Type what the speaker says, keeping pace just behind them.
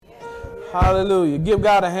Hallelujah. Give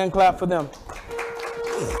God a hand clap for them.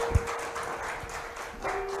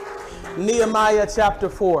 Nehemiah chapter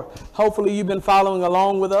 4. Hopefully you've been following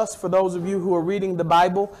along with us. For those of you who are reading the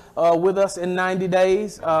Bible with us in 90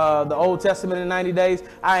 days, the Old Testament in 90 days,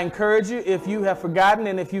 I encourage you, if you have forgotten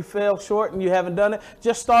and if you fell short and you haven't done it,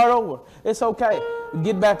 just start over. It's okay.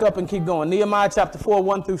 Get back up and keep going. Nehemiah chapter 4,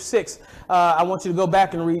 1 through 6. I want you to go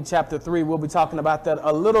back and read chapter 3. We'll be talking about that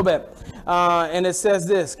a little bit. And it says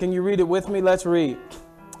this. Can you read it with me? Let's read.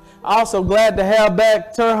 Also glad to have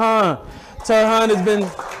back Turhan. Turhan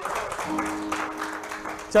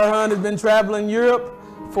has been traveling Europe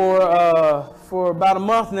for about a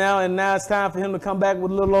month now, and now it's time for him to come back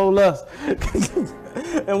with little old us.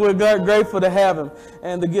 And we're grateful to have him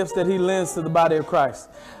and the gifts that he lends to the body of Christ.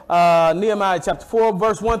 Nehemiah chapter 4,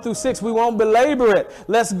 verse 1 through 6. We won't belabor it.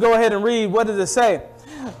 Let's go ahead and read. What does it say?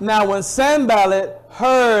 Now, when Sanballat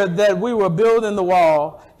heard that we were building the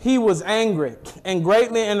wall, he was angry and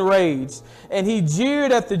greatly enraged, and he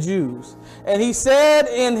jeered at the Jews. And he said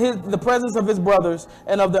in the presence of his brothers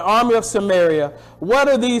and of the army of Samaria, "What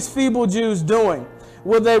are these feeble Jews doing?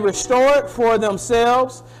 Will they restore it for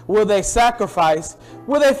themselves? Will they sacrifice?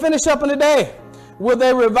 Will they finish up in a day? Will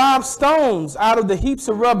they revive stones out of the heaps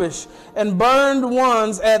of rubbish and burned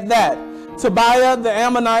ones at that?" Tobiah the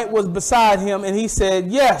Ammonite was beside him, and he said,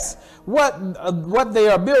 "Yes, what they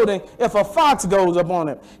are building, if a fox goes up on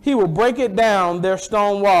it, he will break it down their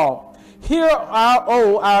stone wall. Hear,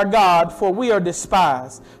 our God, for we are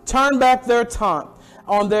despised. Turn back their taunt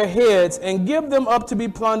on their heads and give them up to be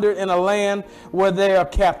plundered in a land where they are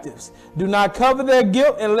captives. Do not cover their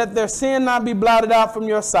guilt and let their sin not be blotted out from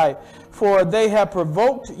your sight, for they have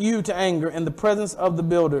provoked you to anger in the presence of the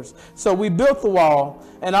builders. So we built the wall,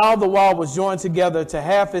 and all the wall was joined together to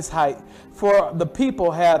half its height, for the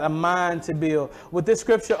people had a mind to build." With this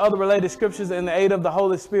scripture, other related scriptures, and the aid of the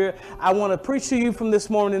Holy Spirit, I want to preach to you from this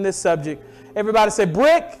morning in this subject. Everybody say,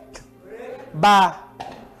 brick by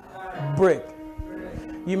brick.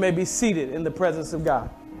 You may be seated in the presence of God.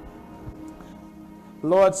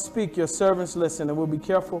 Lord, speak, your servants listen, and we'll be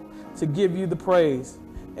careful to give you the praise.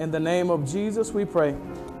 In the name of Jesus, we pray.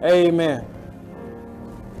 Amen.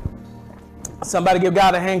 Somebody give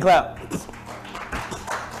God a hand clap.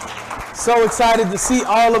 So excited to see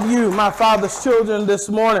all of you, my Father's children, this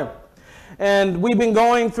morning. And we've been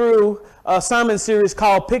going through a sermon series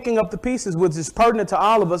called Picking Up the Pieces, which is pertinent to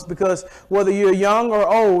all of us because whether you're young or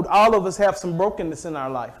old, all of us have some brokenness in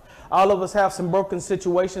our life. All of us have some broken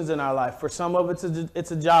situations in our life. For some of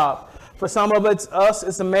it's a job. For some of us,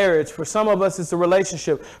 it's a marriage. For some of us, it's a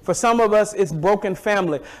relationship. For some of us, it's broken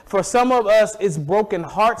family. For some of us, it's broken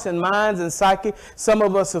hearts and minds and psyche. Some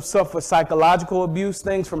of us have suffered psychological abuse,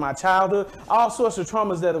 things from our childhood, all sorts of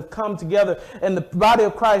traumas that have come together. In the body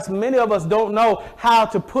of Christ, many of us don't know how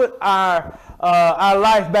to put our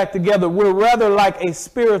life back together. We're rather like a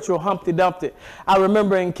spiritual Humpty Dumpty. I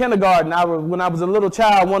remember in kindergarten, when I was a little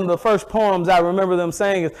child, one of the first poems I remember them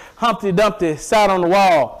saying is, "Humpty Dumpty sat on the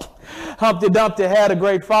wall. Humpty Dumpty had a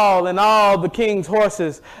great fall, and all the king's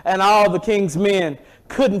horses and all the king's men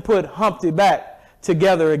couldn't put Humpty back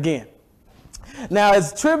together again." Now,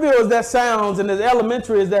 as trivial as that sounds and as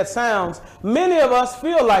elementary as that sounds, many of us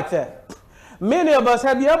feel like that. Many of us,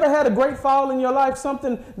 have you ever had a great fall in your life,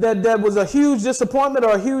 something that was a huge disappointment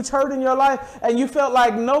or a huge hurt in your life, and you felt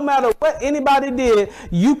like no matter what anybody did,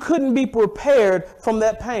 you couldn't be prepared from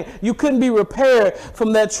that pain. You couldn't be repaired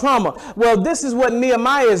from that trauma. Well, this is what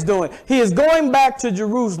Nehemiah is doing. He is going back to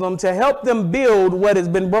Jerusalem to help them build what has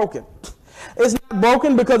been broken. It's not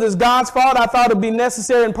broken because it's God's fault. I thought it'd be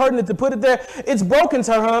necessary and pertinent to put it there. It's broken,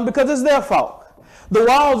 Turhan, because it's their fault. The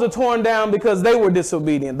walls are torn down because they were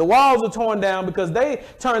disobedient. The walls are torn down because they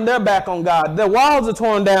turned their back on God. The walls are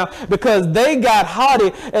torn down because they got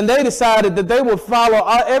haughty and they decided that they would follow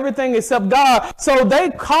everything except God. So they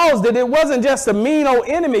caused it. It wasn't just a mean old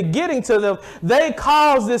enemy getting to them. They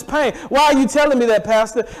caused this pain. Why are you telling me that,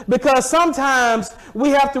 Pastor? Because sometimes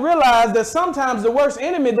we have to realize that sometimes the worst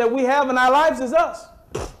enemy that we have in our lives is us.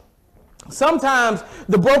 Sometimes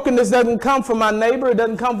the brokenness doesn't come from our neighbor, it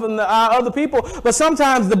doesn't come from our other people, but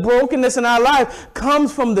sometimes the brokenness in our life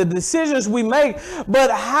comes from the decisions we make. But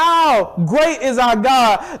how great is our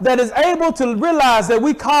God that is able to realize that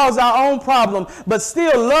we cause our own problem, but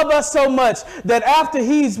still love us so much that after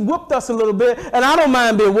he's whooped us a little bit, and I don't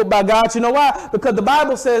mind being whooped by God, you know why? Because the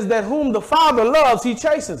Bible says that whom the Father loves, he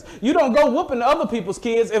chastens. You don't go whooping other people's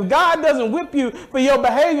kids. If God doesn't whip you for your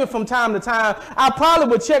behavior from time to time, I probably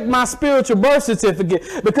would check my spiritual birth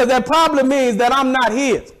certificate, because that probably means that I'm not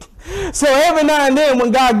his. So every now and then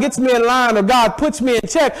when God gets me in line or God puts me in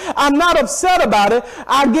check, I'm not upset about it.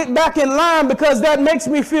 I get back in line because that makes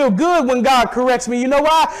me feel good when God corrects me. You know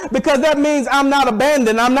why? Because that means I'm not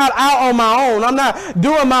abandoned. I'm not out on my own. I'm not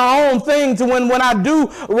doing my own thing to when I do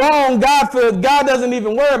wrong, God doesn't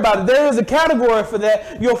even worry about it. There is a category for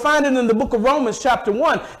that. You'll find it in the book of Romans chapter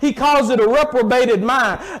 1. He calls it a reprobated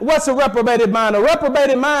mind. What's a reprobated mind? A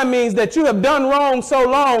reprobated mind means that you have done wrong so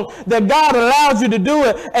long that God allows you to do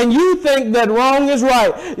it, and you think that wrong is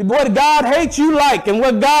right. What God hates, you like, and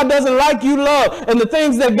what God doesn't like, you love. And the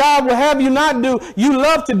things that God will have you not do, you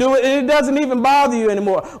love to do it, and it doesn't even bother you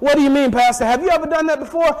anymore. What do you mean, Pastor? Have you ever done that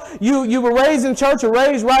before? You were raised in church or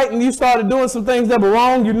raised right, and you started doing some things that were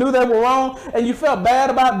wrong. You knew they were wrong, and you felt bad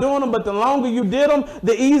about doing them, but the longer you did them,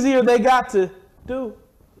 the easier they got to do.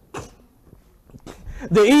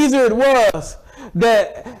 The easier it was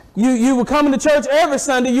that you were coming to church every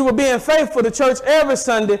Sunday, you were being faithful to church every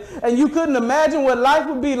Sunday, and you couldn't imagine what life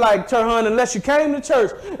would be like, Turhan, unless you came to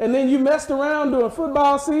church, and then you messed around during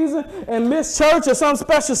football season and missed church or some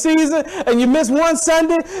special season, and you missed one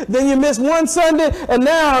Sunday, then you missed one Sunday, and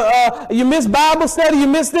now you missed Bible study, you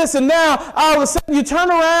missed this, and now all of a sudden you turn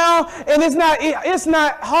around, and it's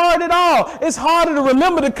not hard at all. It's harder to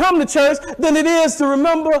remember to come to church than it is to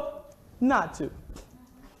remember not to.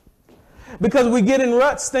 Because we get in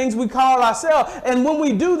ruts, things we call ourselves. And when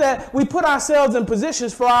we do that, we put ourselves in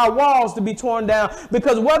positions for our walls to be torn down.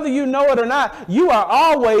 Because whether you know it or not, you are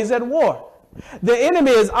always at war. The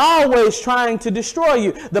enemy is always trying to destroy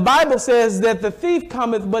you. The Bible says that the thief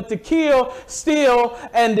cometh but to kill, steal,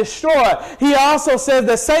 and destroy. He also says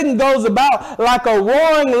that Satan goes about like a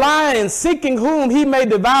roaring lion, seeking whom he may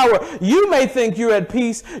devour. You may think you're at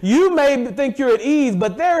peace. You may think you're at ease,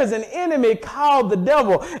 but there is an enemy called the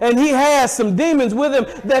devil, and he has some demons with him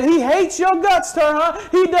that he hates your guts, Turhan.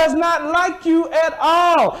 He does not like you at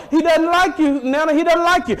all. He doesn't like you. Nana, he doesn't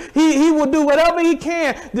like you. He will do whatever he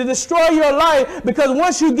can to destroy your life, because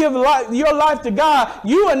once you give your life to God,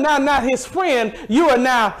 you are now not his friend, you are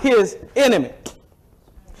now his enemy.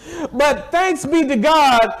 But thanks be to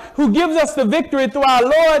God who gives us the victory through our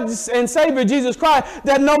Lord and Savior Jesus Christ,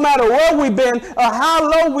 that no matter where we've been or how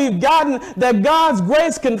low we've gotten, that God's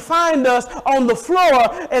grace can find us on the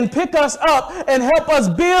floor and pick us up and help us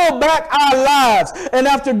build back our lives. And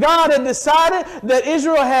after God had decided that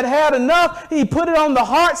Israel had had enough, he put it on the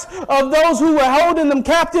hearts of those who were holding them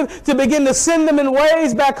captive to begin to send them in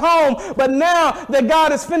ways back home. But now that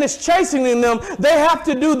God has finished chastening them, they have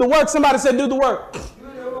to do the work. Somebody said, do the work.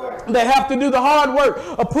 They have to do the hard work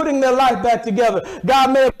of putting their life back together.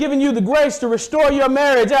 God may have given you the grace to restore your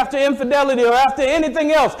marriage after infidelity or after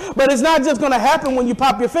anything else, but it's not just going to happen when you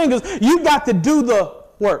pop your fingers. You've got to do the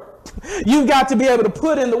work. You've got to be able to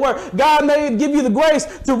put in the work. God may give you the grace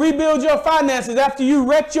to rebuild your finances after you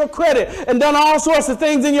wrecked your credit and done all sorts of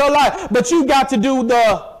things in your life, but you've got to do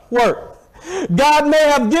the work. God may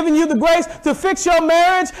have given you the grace to fix your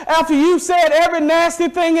marriage after you said every nasty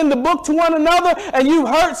thing in the book to one another, and you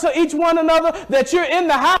hurt each one another, that you're in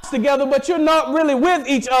the house together, but you're not really with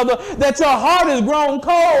each other, that your heart has grown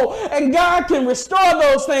cold, and God can restore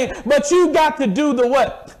those things, but you got to do the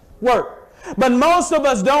what? Work. But most of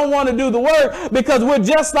us don't want to do the work because we're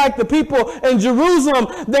just like the people in Jerusalem,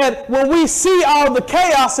 that when we see all the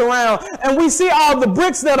chaos around and we see all the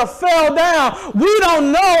bricks that have fell down, we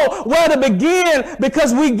don't know where to begin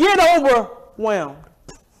because we get overwhelmed.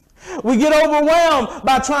 We get overwhelmed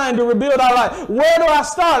by trying to rebuild our life. Where do I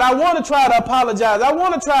start? I want to try to apologize. I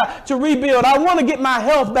want to try to rebuild. I want to get my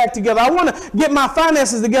health back together. I want to get my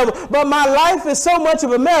finances together. But my life is so much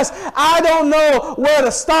of a mess, I don't know where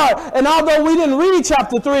to start. And although we didn't read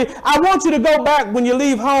chapter 3, I want you to go back when you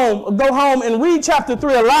leave home, go home and read chapter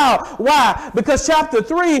 3 aloud. Why? Because chapter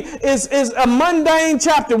 3 is a mundane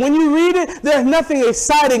chapter. When you read it, there's nothing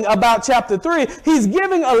exciting about chapter 3. He's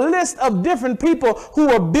giving a list of different people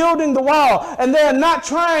who are building the wall, and they're not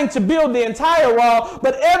trying to build the entire wall,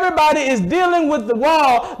 but everybody is dealing with the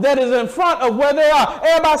wall that is in front of where they are.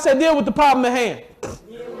 Everybody say, deal with the problem at hand.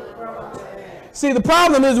 See, the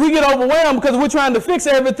problem is we get overwhelmed because we're trying to fix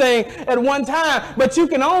everything at one time, but you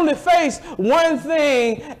can only face one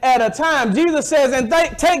thing at a time. Jesus says, and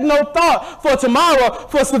take no thought for tomorrow,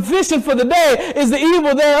 for sufficient for the day is the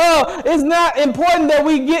evil thereof. It's not important that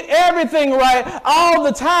we get everything right all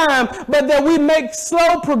the time, but that we make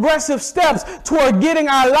slow, progressive steps toward getting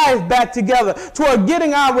our life back together, toward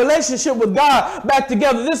getting our relationship with God back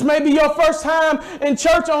together. This may be your first time in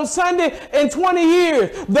church on Sunday in 20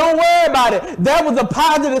 years. Don't worry about it. That was a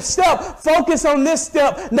positive step. Focus on this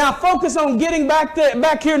step. Now focus on getting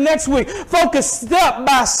back here next week. Focus step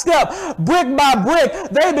by step, brick by brick.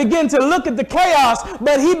 They begin to look at the chaos,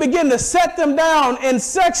 but he began to set them down in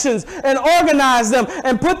sections and organize them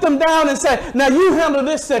and put them down and say, now you handle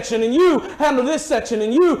this section and you handle this section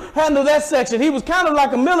and you handle that section. He was kind of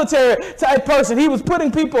like a military type person. He was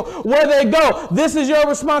putting people where they go. This is your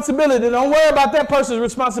responsibility. Don't worry about that person's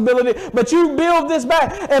responsibility, but you build this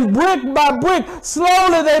back. And brick by brick,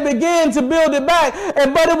 slowly they began to build it back.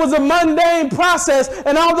 But it was a mundane process.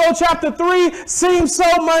 And although chapter 3 seems so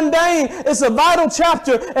mundane, it's a vital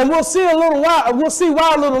chapter, and we'll see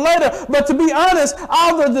why a little later. But to be honest,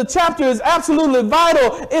 although the chapter is absolutely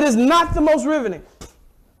vital, it is not the most riveting.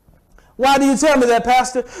 Why do you tell me that,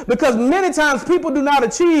 Pastor? Because many times people do not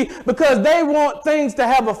achieve because they want things to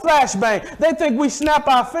have a flashbang. They think we snap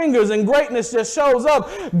our fingers and greatness just shows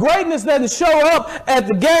up. Greatness doesn't show up at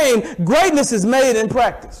the game. Greatness is made in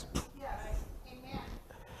practice.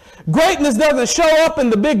 Greatness doesn't show up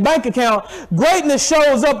in the big bank account. Greatness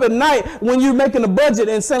shows up at night when you're making a budget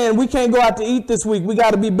and saying, we can't go out to eat this week. We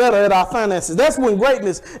got to be better at our finances. That's when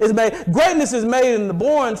greatness is made. Greatness is made in the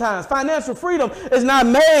boring times. Financial freedom is not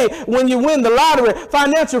made when you win the lottery.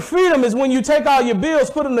 Financial freedom is when you take all your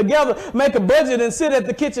bills, put them together, make a budget, and sit at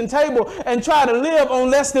the kitchen table and try to live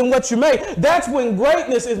on less than what you make. That's when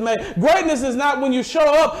greatness is made. Greatness is not when you show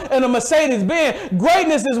up in a Mercedes-Benz.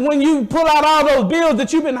 Greatness is when you pull out all those bills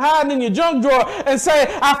that you've been hiding in your junk drawer and say,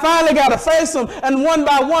 I finally got to face them, and one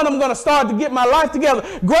by one I'm going to start to get my life together.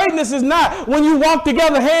 Greatness is not when you walk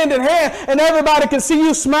together hand in hand and everybody can see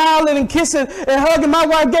you smiling and kissing and hugging. My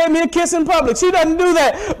wife gave me a kiss in public. She doesn't do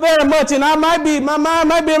that very much, and my mind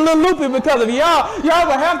might be a little loopy because of y'all. Y'all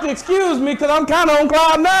will have to excuse me because I'm kind of on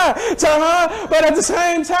cloud 9. But at the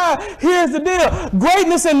same time, here's the deal.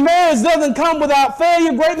 Greatness in marriage doesn't come without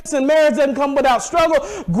failure. Greatness in marriage doesn't come without struggle.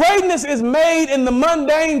 Greatness is made in the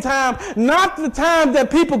mundane time, not the time that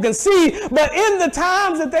people can see, but in the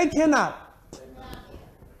times that they cannot.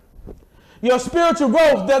 Your spiritual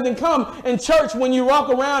growth doesn't come in church when you walk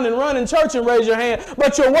around and run in church and raise your hand,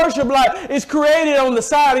 but your worship life is created on the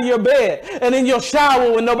side of your bed and in your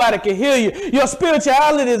shower when nobody can hear you. Your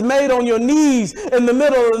spirituality is made on your knees in the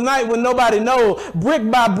middle of the night when nobody knows, brick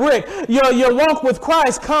by brick. Your walk with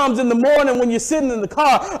Christ comes in the morning when you're sitting in the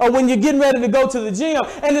car or when you're getting ready to go to the gym,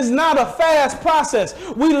 and it's not a fast process.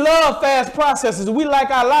 We love fast processes. We like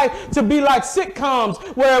our life to be like sitcoms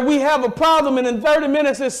where we have a problem and in 30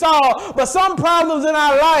 minutes it's solved, but some problems in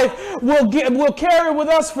our life will carry with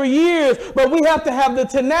us for years, but we have to have the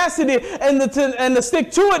tenacity and the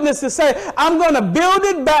stick-to-itness to say, I'm going to build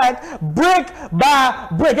it back brick by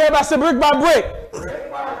brick. Everybody say brick by brick. Brick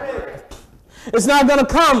by brick. It's not going to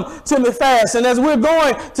come to me fast. And as we're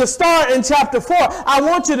going to start in chapter 4, I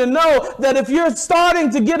want you to know that if you're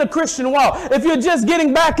starting to get a Christian walk, if you're just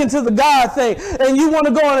getting back into the God thing and you want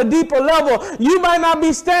to go on a deeper level, you might not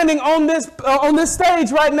be standing on this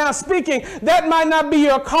stage right now speaking. That might not be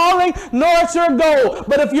your calling, nor it's your goal.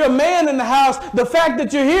 But if you're a man in the house, the fact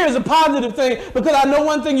that you're here is a positive thing, because I know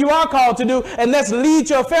one thing you are called to do, and that's lead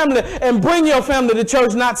your family and bring your family to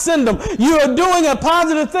church, not send them. You are doing a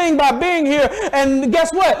positive thing by being here. And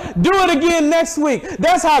guess what? Do it again next week.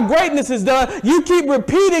 That's how greatness is done. You keep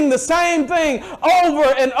repeating the same thing over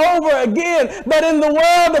and over again. But in the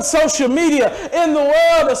world of social media, in the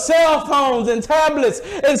world of cell phones and tablets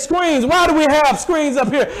and screens, why do we have screens up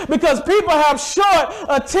here? Because people have short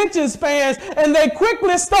attention spans and they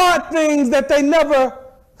quickly start things that they never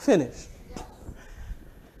finish.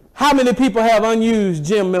 How many people have unused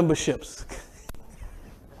gym memberships?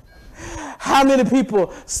 How many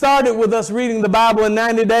people started with us reading the Bible in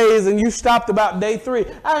 90 days and you stopped about day 3?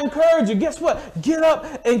 I encourage you, guess what? Get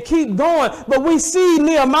up and keep going. But we see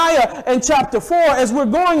Nehemiah in chapter 4 as we're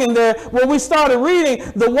going in there where we started reading,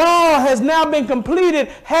 the wall has now been completed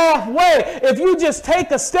halfway. If you just take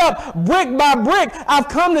a step brick by brick, I've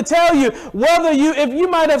come to tell you, if you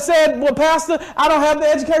might have said, well, Pastor, I don't have the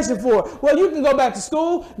education for it. Well, you can go back to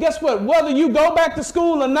school. Guess what? Whether you go back to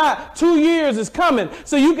school or not, 2 years is coming.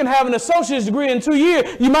 So you can have an associate's degree in 2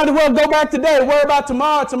 years. You might as well go back today. Worry about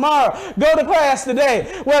tomorrow. Go to class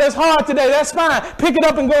today. Well, it's hard today. That's fine. Pick it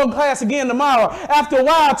up and go to class again tomorrow. After a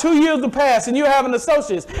while, 2 years will pass and you'll have an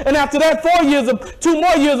associate's. And after that, 2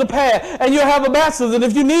 more years will pass and you'll have a bachelor's. And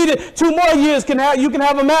if you need it, 2 more years you can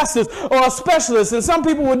have a master's or a specialist. And some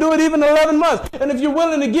people will do it even 11 months. And if you're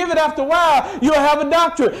willing to give it after a while, you'll have a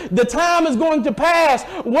doctorate. The time is going to pass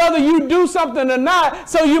whether you do something or not.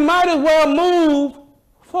 So you might as well move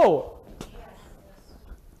forward.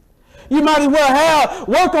 You might as well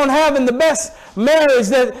work on having the best marriage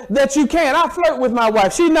that you can. I flirt with my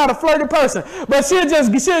wife. She's not a flirty person, but she'll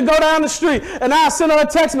go down the street and I'll send her a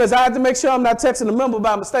text message. I have to make sure I'm not texting a member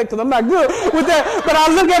by mistake because I'm not good with that. But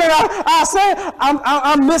I look at it, I say,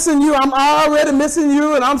 I'm missing you. I'm already missing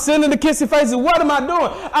you, and I'm sending the kissy faces. What am I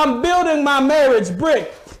doing? I'm building my marriage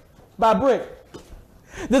brick by brick.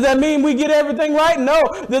 Does that mean we get everything right? No.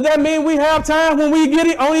 Does that mean we have time when we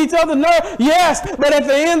get on each other? No. Yes. But at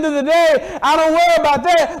the end of the day, I don't worry about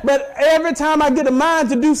that. But every time I get a mind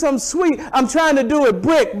to do something sweet, I'm trying to do it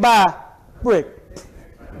brick by brick.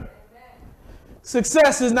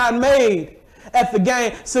 Success is not made at the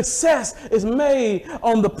game. Success is made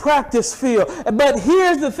on the practice field. But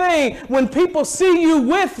here's the thing. When people see you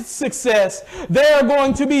with success, they are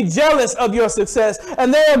going to be jealous of your success,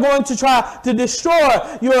 and they are going to try to destroy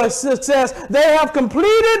your success. They have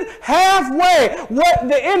completed halfway what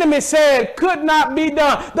the enemy said could not be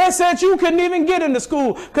done. They said you couldn't even get into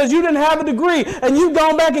school because you didn't have a degree, and you've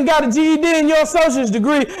gone back and got a GED and your associate's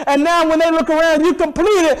degree, and now when they look around, you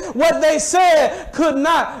completed what they said could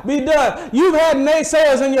not be done. You've had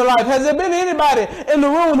naysayers in your life. Has there been anybody in the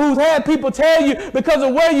room who's had people tell you because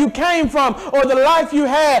of where you came from or the life you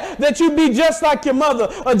had that you'd be just like your mother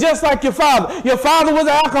or just like your father? Your father was an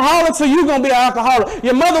alcoholic, so you're going to be an alcoholic.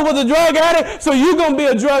 Your mother was a drug addict, so you're going to be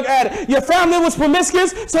a drug addict. Your family was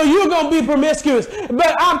promiscuous, so you're going to be promiscuous.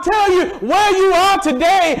 But I'm telling you, where you are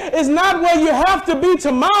today is not where you have to be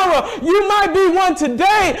tomorrow. You might be one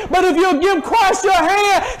today, but if you'll give Christ your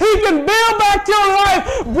hand, he can build back your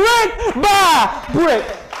life brick by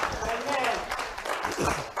brick.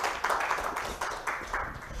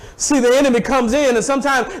 See, the enemy comes in, and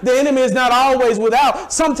sometimes the enemy is not always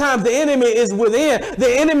without. Sometimes the enemy is within.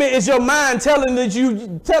 The enemy is your mind telling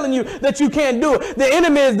you that you can't do it. The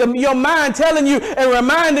enemy is your mind telling you and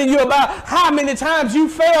reminding you about how many times you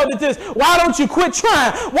failed at this. Why don't you quit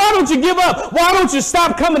trying? Why don't you give up? Why don't you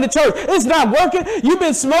stop coming to church? It's not working. You've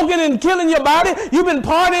been smoking and killing your body. You've been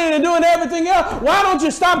partying and doing everything else. Why don't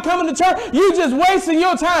you stop coming to church? You're just wasting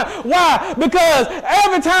your time. Why? Because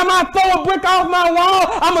every time I throw a brick off my wall,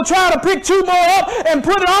 I'm going to try to pick two more up and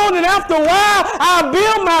put it on, and after a while, I'll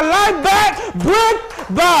build my life back brick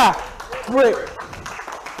by brick.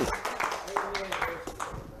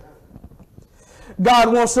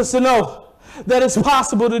 God wants us to know that it's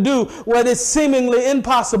possible to do what is seemingly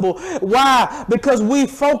impossible. Why? Because we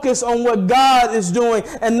focus on what God is doing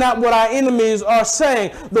and not what our enemies are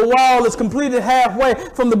saying. The wall is completed halfway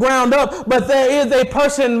from the ground up, but there is a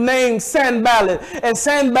person named Sanballat, and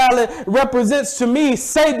Sanballat represents to me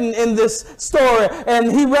Satan in this story,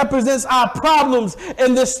 and he represents our problems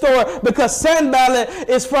in this story because Sanballat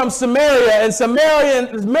is from Samaria, and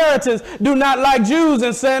Samaritans do not like Jews,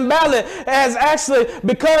 and Sanballat has actually,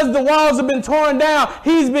 because the walls have been torn down,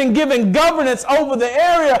 he's been given governance over the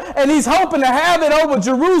area, and he's hoping to have it over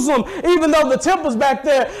Jerusalem, even though the temple's back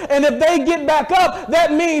there. And if they get back up,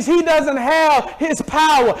 that means he doesn't have his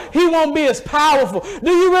power. He won't be as powerful.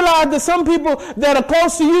 Do you realize that some people that are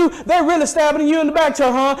close to you, they're really stabbing you in the back,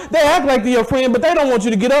 huh? They act like they're your friend, but they don't want you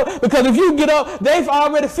to get up, because if you get up, they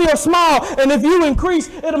already feel small, and if you increase,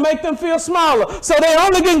 it'll make them feel smaller. So they're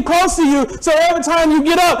only getting close to you, so every time you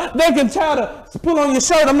get up, they can try to pull on your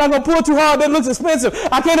shirt. I'm not going to pull too hard. That looks expensive.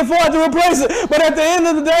 I can't afford to replace it. But at the end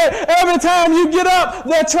of the day, every time you get up,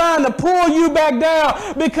 they're trying to pull you back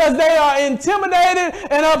down because they are intimidated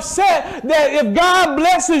and upset that if God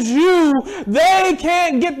blesses you, they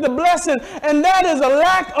can't get the blessing. And that is a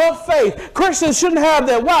lack of faith. Christians shouldn't have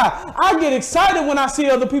that. Why? I get excited when I see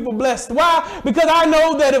other people blessed. Why? Because I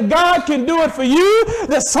know that if God can do it for you,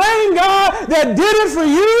 the same God that did it for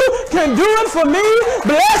you can do it for me.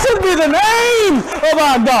 Blessed be the name of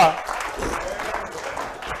our God.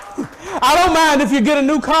 I don't mind if you get a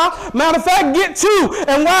new car. Matter of fact, get two.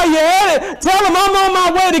 And while you're at it, tell them I'm on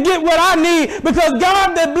my way to get what I need, because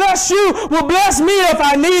God that bless you will bless me if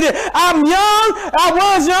I need it. I'm young. I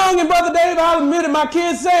was young, and Brother Dave, I'll admit it, my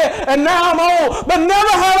kids said, and now I'm old. But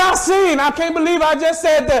never had I seen, I can't believe I just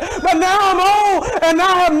said that, but now I'm old, and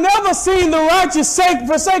I have never seen the righteous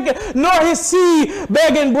forsaken, nor his seed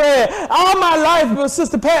begging bread. All my life,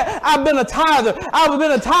 Sister Pat, I've been a tither. I've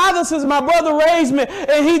been a tither since my brother raised me,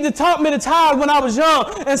 and he taught me to tithe when I was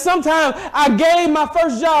young. And sometimes I gave my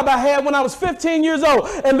first job I had when I was 15 years old,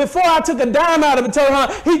 and before I took a dime out of it,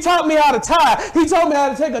 he taught me how to tithe. He taught me how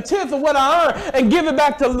to take a tenth of what I earned and give it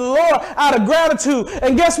back to the Lord out of gratitude.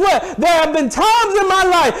 And guess what? There have been times in my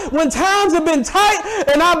life when times have been tight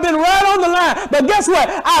and I've been right on the line. But guess what?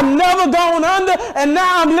 I've never gone under, and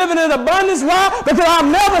now I'm living in abundance. Why? Because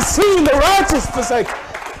I've never seen the righteous forsaken,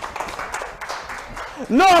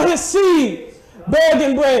 nor his seed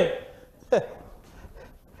begging bread.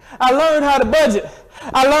 I learned how to budget.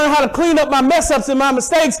 I learned how to clean up my mess ups and my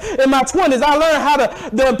mistakes in my 20s. I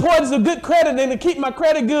learned the importance of good credit and to keep my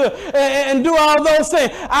credit good and do all those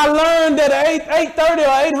things. I learned that an 830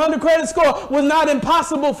 or 800 credit score was not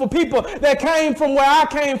impossible for people that came from where I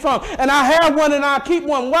came from. And I have one and I'll keep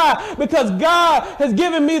one. Why? Because God has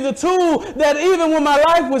given me the tool that even when my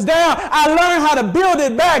life was down, I learned how to build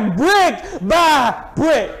it back brick by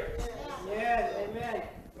brick. Yes, amen.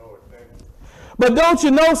 But don't you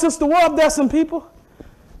know, Sister Wub, there's some people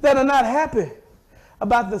that are not happy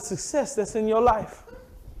about the success that's in your life.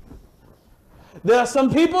 There are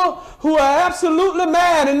some people who are absolutely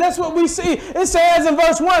mad, and that's what we see. It says in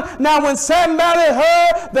verse 1, now when Sanballat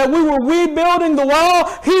heard that we were rebuilding the wall,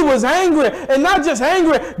 he was angry, and not just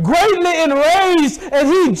angry, greatly enraged, and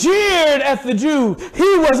he jeered at the Jews.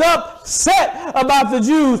 He was upset about the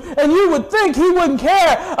Jews, and you would think he wouldn't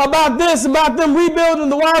care about this, about them rebuilding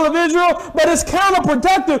the wall of Israel, but it's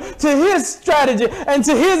counterproductive to his strategy and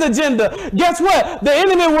to his agenda. Guess what? The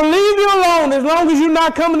enemy will leave you alone as long as you're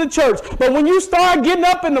not coming to church. But when you start getting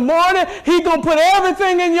up in the morning, he's going to put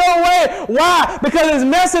everything in your way. Why? Because it's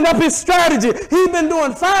messing up his strategy. He's been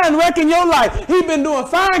doing fine wrecking your life. He's been doing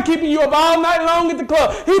fine keeping you up all night long at the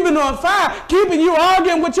club. He's been doing fine keeping you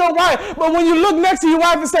arguing with your wife. But when you look next to your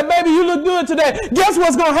wife and say, baby, you look good today, guess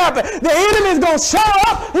what's going to happen? The enemy is going to show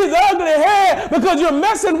up his ugly head because you're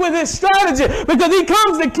messing with his strategy. Because he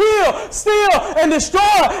comes to kill, steal, and destroy.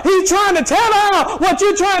 He's trying to tear down what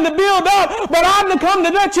you're trying to build up. But I'm to come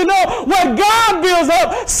to let you know what God builds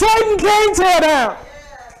up, Satan can't tear down.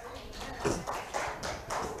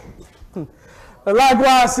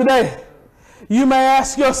 Likewise today, you may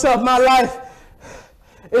ask yourself, my life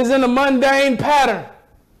is in a mundane pattern.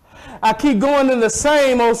 I keep going in the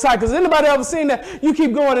same old cycles. Anybody ever seen that? You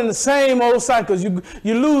keep going in the same old cycles. You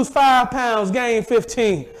lose 5 pounds, gain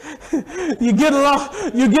 15. You get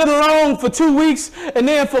along for 2 weeks, and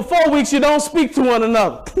then for 4 weeks you don't speak to one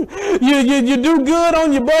another. You do good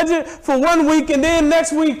on your budget for 1 week, and then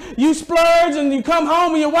next week you splurge and you come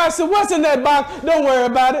home and your wife says, what's in that box? Don't worry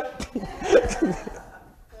about it.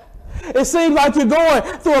 It seems like you're going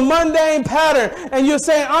through a mundane pattern and you're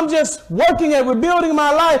saying, I'm just working at rebuilding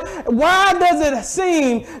my life. Why does it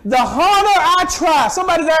seem the harder I try?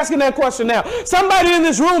 Somebody's asking that question now. Somebody in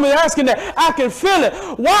this room is asking that. I can feel it.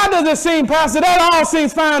 Why does it seem, Pastor, that all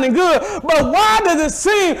seems fine and good, but why does it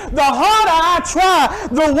seem the harder I try,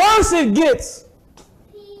 the worse it gets?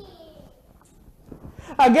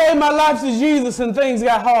 I gave my life to Jesus and things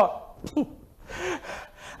got hard.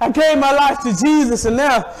 I gave my life to Jesus, and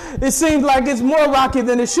now it seems like it's more rocky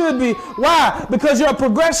than it should be. Why? Because your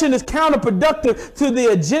progression is counterproductive to the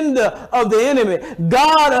agenda of the enemy.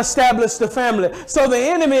 God established the family, so the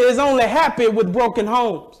enemy is only happy with broken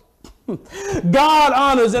homes. God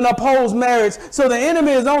honors and upholds marriage, so the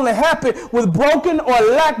enemy is only happy with broken or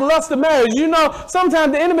lackluster marriage. You know,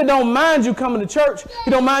 sometimes the enemy don't mind you coming to church.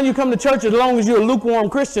 He don't mind you coming to church as long as you're a lukewarm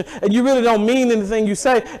Christian and you really don't mean anything you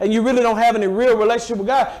say and you really don't have any real relationship with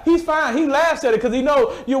God. He's fine. He laughs at it because he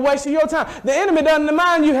knows you're wasting your time. The enemy doesn't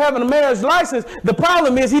mind you having a marriage license. The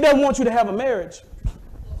problem is he doesn't want you to have a marriage.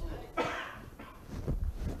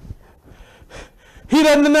 He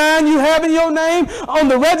doesn't deny you having your name on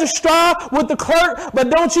the registrar with the clerk, but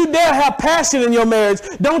don't you dare have passion in your marriage.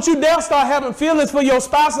 Don't you dare start having feelings for your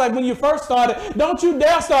spouse like when you first started. Don't you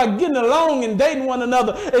dare start getting along and dating one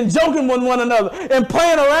another and joking with one another and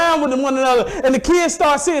playing around with one another. And the kids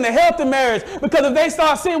start seeing a healthy marriage, because if they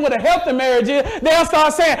start seeing what a healthy marriage is, they'll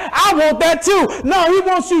start saying, I want that too. No, he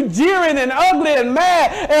wants you jeering and ugly and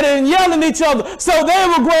mad and yelling at each other. So they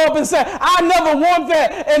will grow up and say, I never want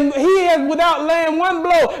that. And he has, without laying one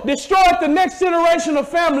blow, destroyed the next generation of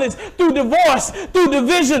families through divorce, through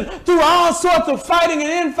division, through all sorts of fighting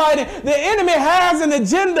and infighting. The enemy has an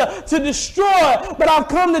agenda to destroy, but I've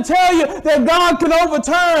come to tell you that God can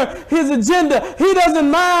overturn his agenda. He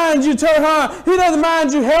doesn't mind you turn on. He doesn't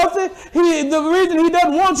mind you healthy. The reason he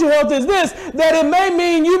doesn't want you healthy is this, that it may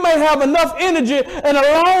mean you may have enough energy and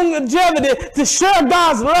a longevity to share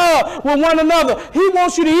God's love with one another. He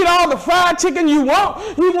wants you to eat all the fried chicken you want.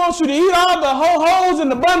 He wants you to eat all the ho-hos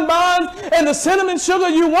and the bun-buns and the cinnamon sugar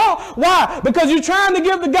you want. Why? Because you're trying to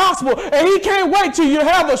give the gospel, and he can't wait till you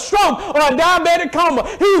have a stroke or a diabetic coma.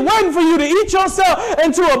 He's waiting for you to eat yourself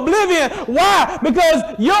into oblivion. Why? Because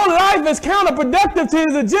your life is counterproductive to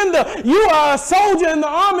his agenda. You are a soldier in the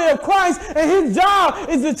army of Christ, and his job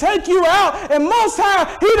is to take you out. And most times,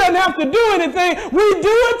 he doesn't have to do anything. We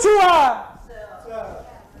do it to our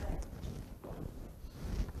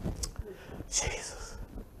Jesus.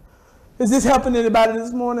 Is this helping anybody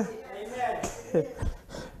this morning? Amen.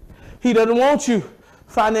 He doesn't want you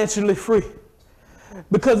financially free.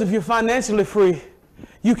 Because if you're financially free,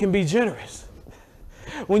 you can be generous.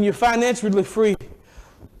 When you're financially free,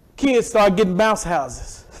 kids start getting bounce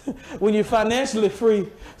houses. When you're financially free,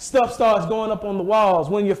 stuff starts going up on the walls.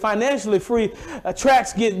 When you're financially free,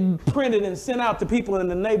 tracts get printed and sent out to people in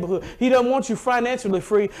the neighborhood. He doesn't want you financially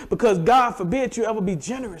free because God forbid you ever be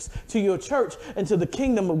generous to your church and to the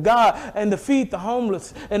kingdom of God and to feed the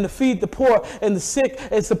homeless and to feed the poor and the sick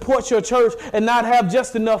and support your church and not have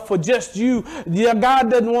just enough for just you. Yeah, God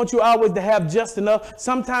doesn't want you always to have just enough.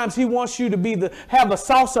 Sometimes he wants you to have a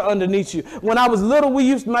saucer underneath you. When I was little,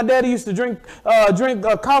 my daddy used to drink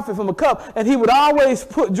coffee from a cup, and he would always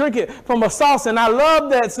drink it from a saucer. And I love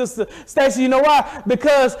that, Sister Stacy. You know why?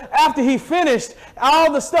 Because after he finished,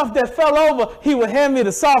 all the stuff that fell over, he would hand me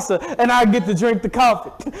the saucer, and I'd get to drink the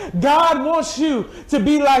coffee. God wants you to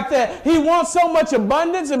be like that. He wants so much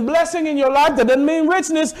abundance and blessing in your life. That doesn't mean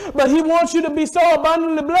richness, but he wants you to be so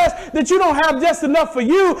abundantly blessed that you don't have just enough for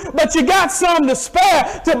you, but you got some to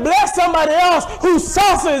spare to bless somebody else whose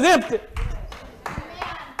saucer is empty.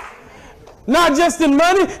 Not just in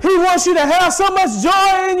money. He wants you to have so much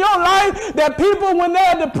joy in your life that people, when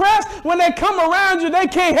they're depressed, when they come around you, they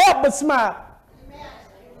can't help but smile.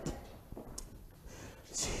 Amen.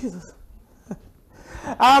 Jesus.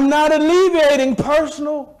 I'm not alleviating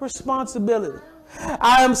personal responsibility.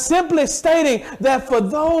 I am simply stating that for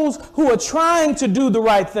those who are trying to do the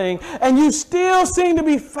right thing and you still seem to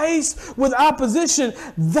be faced with opposition,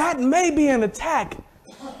 that may be an attack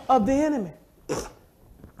of the enemy.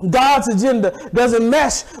 God's agenda doesn't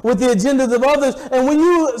mesh with the agendas of others. And when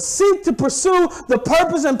you seek to pursue the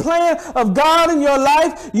purpose and plan of God in your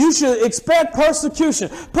life, you should expect persecution.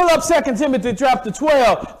 Pull up 2 Timothy chapter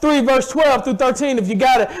 12, 3 verse 12 through 13 if you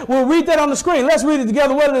got it. We'll read that on the screen. Let's read it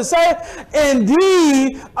together. What does it say?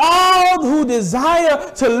 Indeed, all who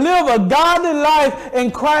desire to live a godly life in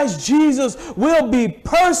Christ Jesus will be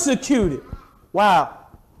persecuted. Wow.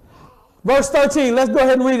 Verse 13, let's go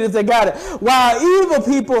ahead and read it if they got it. While evil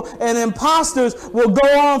people and imposters will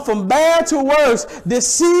go on from bad to worse,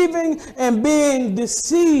 deceiving and being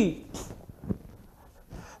deceived.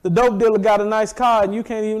 The dope dealer got a nice car and you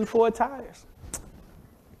can't even afford tires.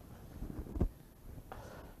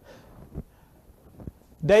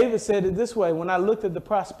 David said it this way: when I looked at the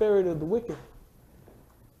prosperity of the wicked,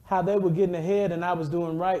 how they were getting ahead and I was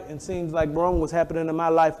doing right, and seems like wrong was happening in my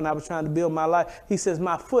life and I was trying to build my life. He says,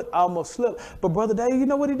 my foot almost slipped. But Brother Dave, you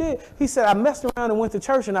know what he did? He said, I messed around and went to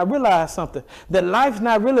church and I realized something, that life's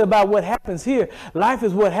not really about what happens here. Life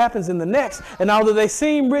is what happens in the next. And although they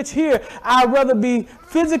seem rich here, I'd rather be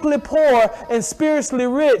physically poor and spiritually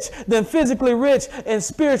rich than physically rich and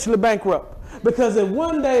spiritually bankrupt. Because if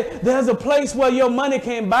one day there's a place where your money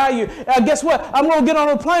can't buy you, guess what? I'm going to get on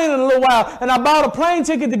a plane in a little while, and I bought a plane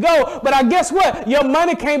ticket to go. But I guess what? Your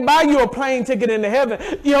money can't buy you a plane ticket into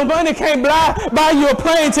heaven. Your money can't buy you a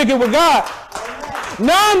plane ticket with God.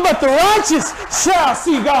 None but the righteous shall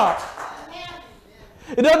see God.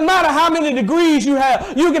 It doesn't matter how many degrees you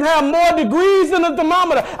have. You can have more degrees than a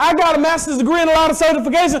thermometer. I got a master's degree and a lot of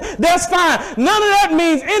certifications. That's fine. None of that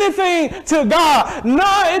means anything to God. No,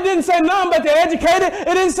 it didn't say none but the educated.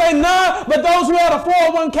 It didn't say none but those who had a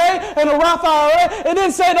 401k and a Roth IRA. It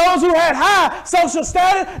didn't say those who had high social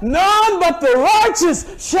status. None but the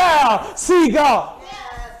righteous shall see God.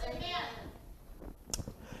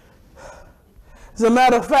 As a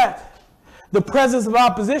matter of fact, the presence of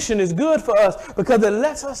opposition is good for us because it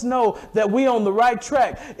lets us know that we're on the right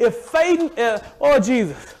track. If Satan, oh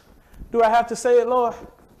Jesus, do I have to say it, Lord?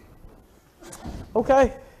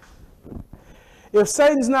 Okay. If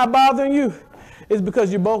Satan's not bothering you, it's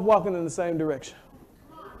because you're both walking in the same direction.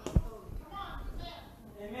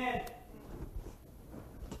 Amen.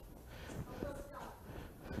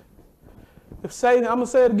 If Satan, I'm going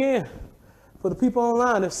to say it again for the people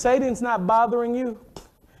online. If Satan's not bothering you,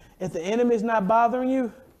 if the enemy is not bothering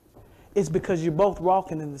you, it's because you're both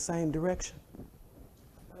walking in the same direction.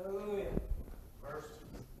 Hallelujah.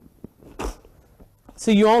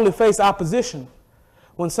 See, you only face opposition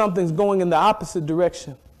when something's going in the opposite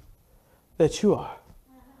direction that you are.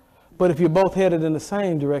 But if you're both headed in the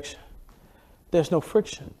same direction, there's no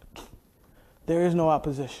friction. There is no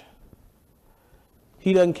opposition.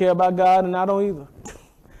 He doesn't care about God and I don't either.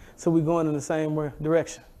 So we're going in the same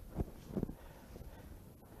direction.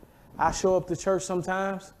 I show up to church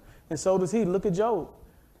sometimes, and so does he. Look at Job.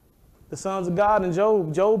 The sons of God and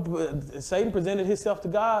Job, Satan presented himself to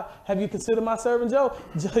God. Have you considered my servant Job?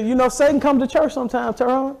 You know, Satan comes to church sometimes,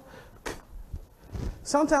 Tehran.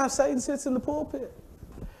 Sometimes Satan sits in the pulpit.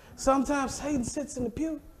 Sometimes Satan sits in the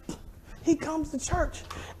pew. He comes to church.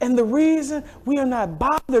 And the reason we are not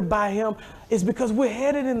bothered by him is because we're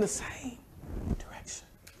headed in the same direction.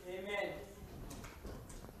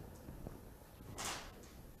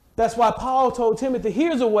 That's why Paul told Timothy,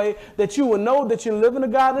 here's a way that you will know that you're living a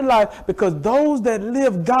godly life, because those that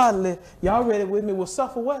live godly, y'all read it with me, will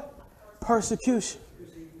suffer what? Persecution.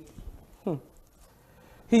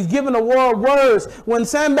 He's given the world words. When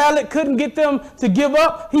Sanballat couldn't get them to give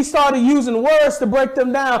up, he started using words to break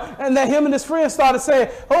them down. And then him and his friends started saying,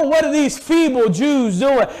 oh, what are these feeble Jews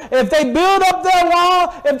doing? If they build up their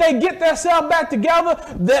wall, if they get themselves back together,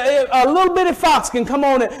 a little bitty fox can come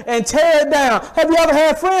on it and tear it down. Have you ever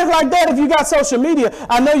had friends like that? If you got social media,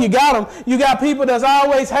 I know you got them. You got people that's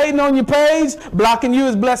always hating on your page. Blocking you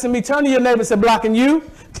is blessing me. Turn to your neighbor and say, blocking you.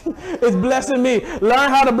 It's blessing me. Learn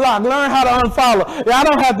how to block. Learn how to unfollow. I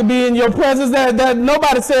don't have to be in your presence. That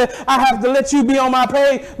nobody said I have to let you be on my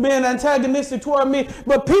page, being antagonistic toward me.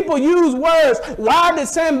 But people use words. Why did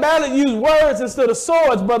Sanballat use words instead of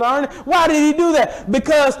swords, Brother Ernie? Why did he do that?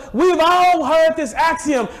 Because we've all heard this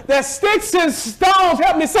axiom that sticks and stones,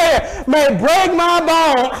 help me say it, may break my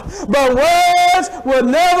bone, but words will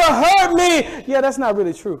never hurt me. Yeah, that's not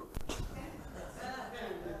really true.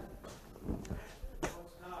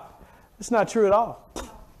 It's not true at all.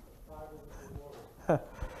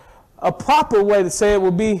 A proper way to say it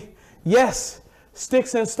would be, yes,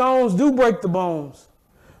 sticks and stones do break the bones,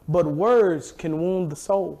 but words can wound the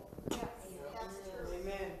soul.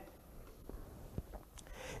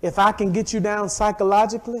 If I can get you down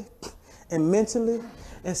psychologically and mentally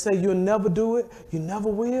and say you'll never do it, you never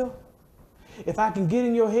will. If I can get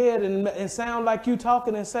in your head and sound like you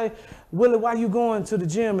talking and say, Willie, why you going to the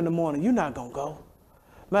gym in the morning? You're not going to go.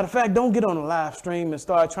 Matter of fact, don't get on a live stream and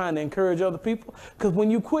start trying to encourage other people, because when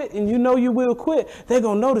you quit, and you know you will quit, they're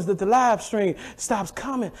going to notice that the live stream stops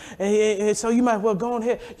coming. And so you might well go on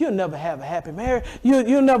ahead. You'll never have a happy marriage.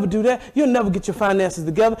 You'll never do that. You'll never get your finances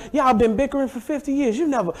together. Y'all been bickering for 50 years. You're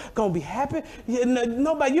never going to be happy.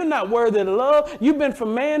 Nobody, you're not worthy of love. You've been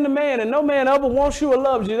from man to man, and no man ever wants you or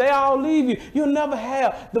loves you. They all leave you. You'll never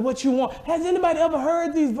have what you want. Has anybody ever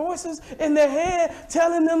heard these voices in their head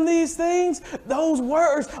telling them these things? Those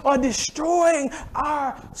words are destroying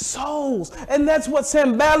our souls. And that's what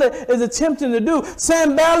Sanballat is attempting to do.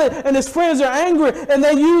 Sanballat and his friends are angry, and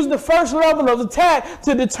they use the first level of attack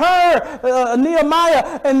to deter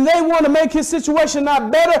Nehemiah, and they want to make his situation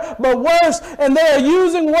not better but worse, and they are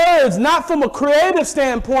using words not from a creative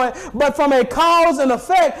standpoint but from a cause and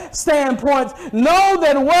effect standpoint. Know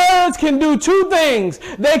that words can do two things.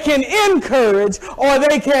 They can encourage or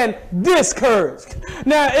they can discourage.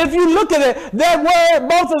 Now, if you look at it, that word,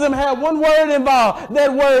 both of them have one word involved.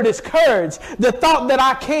 That word is courage. The thought that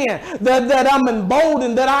I can, that I'm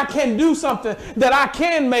emboldened, that I can do something, that I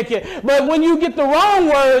can make it. But when you get the wrong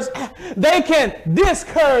words, they can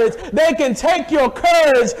discourage. They can take your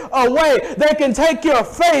courage away. They can take your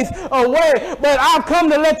faith away. But I've come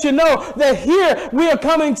to let you know that here we are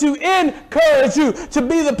coming to encourage you to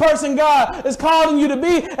be the person God is calling you to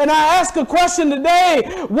be. And I ask a question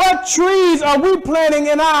today: what trees are we planting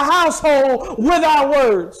in our household with our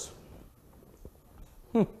words?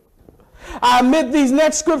 I admit these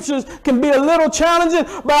next scriptures can be a little challenging,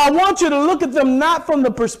 but I want you to look at them not from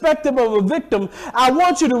the perspective of a victim. I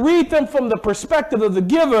want you to read them from the perspective of the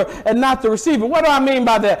giver and not the receiver. What do I mean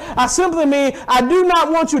by that? I simply mean I do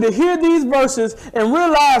not want you to hear these verses and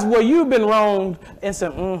realize where you've been wronged and say,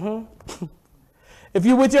 If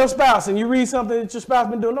you're with your spouse and you read something that your spouse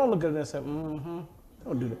been doing, don't look at it and say,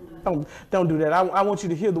 Don't do that. Don't do that. I want you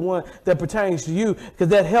to hear the one that pertains to you, because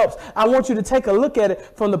that helps. I want you to take a look at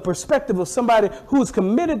it from the perspective of somebody who's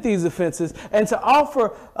committed these offenses, and to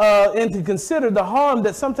offer and to consider the harm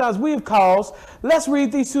that sometimes we've caused. Let's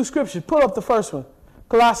read these two scriptures. Pull up the first one.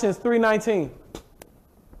 Colossians 3:19.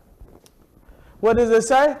 What does it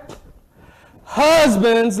say?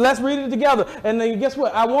 Husbands, let's read it together. And then guess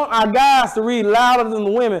what? I want our guys to read louder than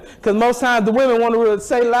the women, because most times the women want to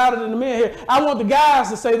say louder than the men here. I want the guys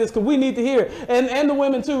to say this because we need to hear it. And the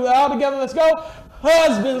women too. All together, let's go.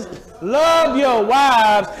 Husbands, love your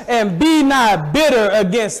wives and be not bitter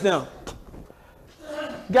against them.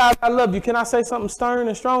 God, I love you. Can I say something stern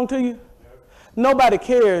and strong to you? Nobody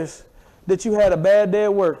cares that you had a bad day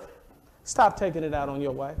at work. Stop taking it out on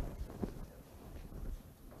your wife.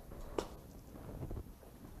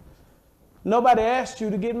 Nobody asked you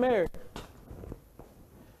to get married.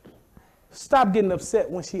 Stop getting upset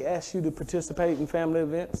when she asks you to participate in family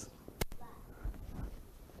events.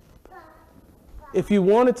 If you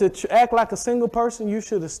wanted to act like a single person, you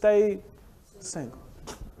should have stayed single.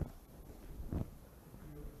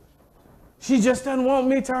 She just doesn't want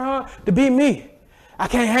me to be me. I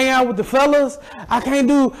can't hang out with the fellas. I can't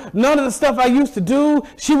do none of the stuff I used to do.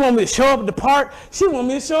 She want me to show up at the park. She want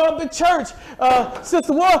me to show up at church.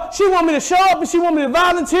 Sister Ward, she want me to show up and she want me to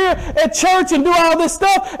volunteer at church and do all this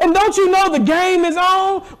stuff. And don't you know the game is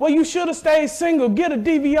on? Well, you should have stayed single. Get a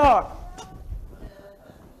DVR.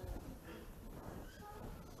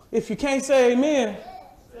 If you can't say amen.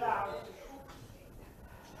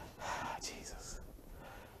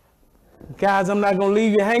 Guys, I'm not going to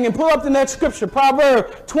leave you hanging. Pull up the next scripture,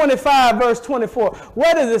 Proverbs 25, verse 24.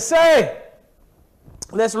 What does it say?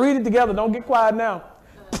 Let's read it together. Don't get quiet now.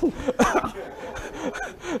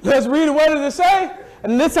 Let's read it. What does it say?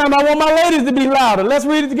 And this time I want my ladies to be louder. Let's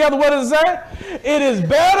read it together. What does it say? It is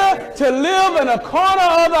better to live in a corner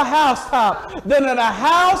of the housetop than in a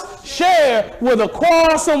house shared with a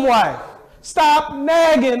quarrelsome wife. Stop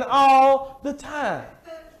nagging all the time.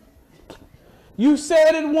 You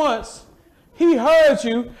said it once. He heard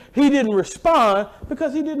you. He didn't respond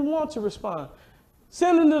because he didn't want to respond.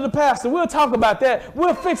 Send him to the pastor. We'll talk about that.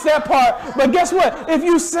 We'll fix that part. But guess what? If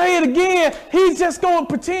you say it again, he's just going to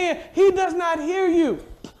pretend he does not hear you.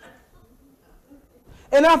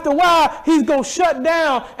 And after a while, he's going to shut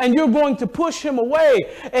down and you're going to push him away.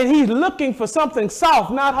 And he's looking for something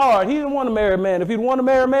soft, not hard. He didn't want to marry a man. If he'd want to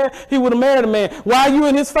marry a man, he would have married a man. Why are you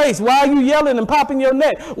in his face? Why are you yelling and popping your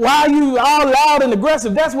neck? Why are you all loud and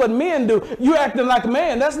aggressive? That's what men do. You acting like a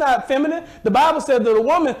man. That's not feminine. The Bible said that a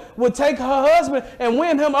woman would take her husband and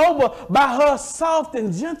win him over by her soft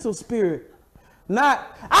and gentle spirit.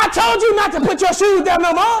 Not, I told you not to put your shoes down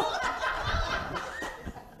no more.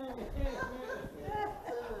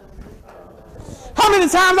 How many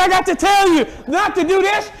times I got to tell you not to do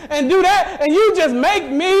this and do that, and you just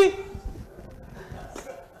make me?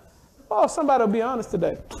 Oh, somebody will be honest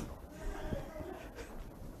today.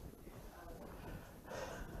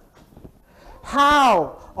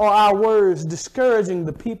 How are our words discouraging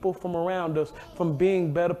the people from around us from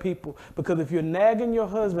being better people? Because if you're nagging your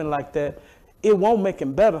husband like that, it won't make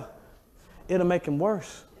him better. It'll make him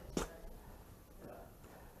worse.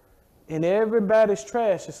 And everybody's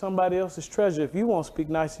trash is somebody else's treasure. If you won't speak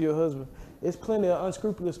nice to your husband, there's plenty of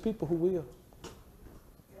unscrupulous people who will.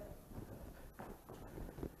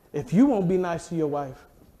 If you won't be nice to your wife,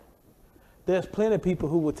 there's plenty of people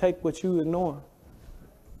who will take what you ignore.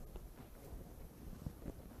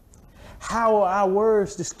 How are our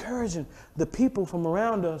words discouraging the people from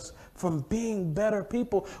around us from being better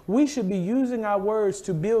people? We should be using our words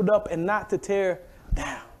to build up and not to tear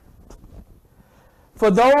down. For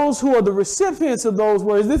those who are the recipients of those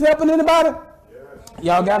words, is this helping anybody? Yes.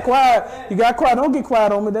 Y'all got quiet. You got quiet. Don't get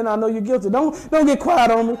quiet on me. Then I know you're guilty. Don't get quiet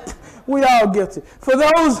on me. We all guilty. For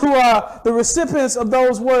those who are the recipients of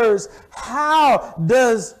those words, how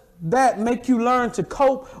does that make you learn to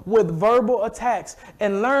cope with verbal attacks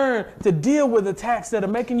and learn to deal with attacks that are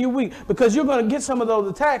making you weak? Because you're going to get some of those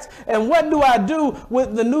attacks. And what do I do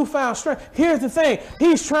with the newfound strength? Here's the thing.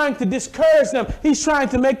 He's trying to discourage them. He's trying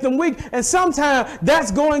to make them weak. And sometimes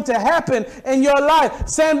that's going to happen in your life.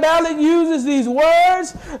 Sanballat uses these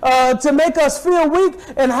words to make us feel weak,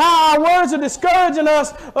 and how our words are discouraging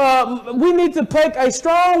us. We need to take a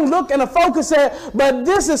strong look and a focus at. But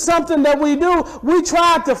this is something that we do. We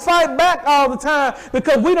try to fight back all the time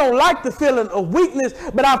because we don't like the feeling of weakness.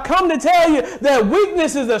 But I've come to tell you that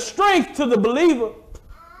weakness is a strength to the believer.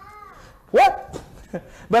 What?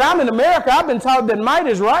 But I'm in America. I've been taught that might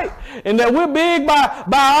is right, and that we're big by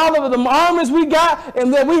all of the armies we got,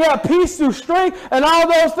 and that we have peace through strength and all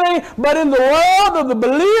those things. But in the world of the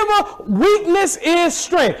believer, weakness is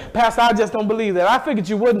strength. Pastor, I just don't believe that. I figured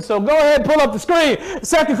you wouldn't, so go ahead and pull up the screen.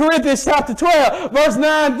 2 Corinthians chapter 12, verse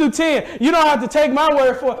 9 through 10. You don't have to take my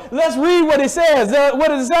word for it. Let's read what it says. What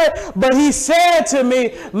does it say? But he said to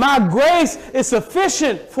me, my grace is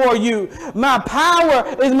sufficient for you. My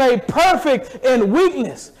power is made perfect in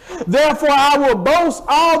weakness. Therefore, I will boast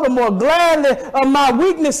all the more gladly of my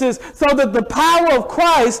weaknesses, so that the power of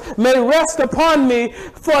Christ may rest upon me.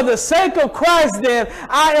 For the sake of Christ, then,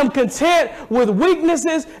 I am content with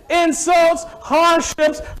weaknesses, insults,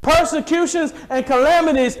 hardships, persecutions, and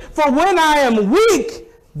calamities. For when I am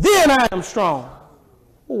weak, then I am strong.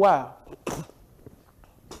 Wow.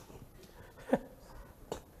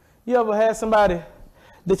 You ever had somebody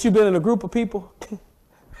that you've been in a group of people,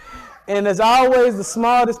 and there's always the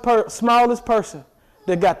smallest person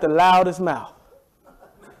that got the loudest mouth?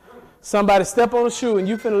 Somebody step on a shoe and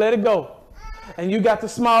you finna let it go, and you got the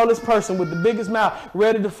smallest person with the biggest mouth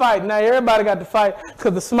ready to fight. Now everybody got to fight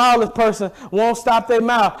because the smallest person won't stop their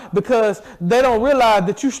mouth, because they don't realize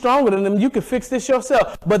that you're stronger than them. You can fix this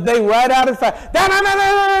yourself, but they right out and fight.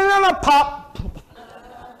 Pop.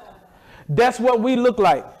 That's what we look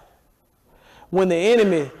like when the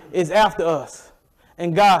enemy is after us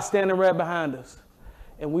and God standing right behind us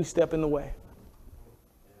and we step in the way.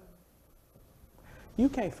 You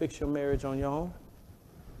can't fix your marriage on your own,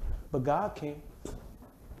 but God can.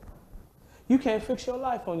 You can't fix your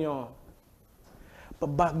life on your own,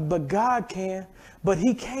 but God can. But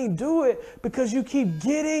he can't do it because you keep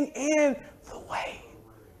getting in the way.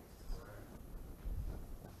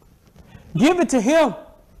 Give it to him.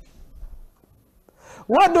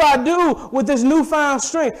 What do I do with this newfound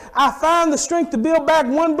strength? I find the strength to build back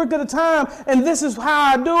one brick at a time, and this is how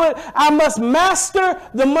I do it. I must master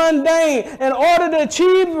the mundane. In order to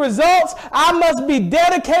achieve results, I must be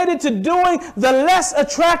dedicated to doing the less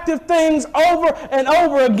attractive things over and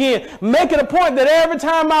over again. Make it a point that every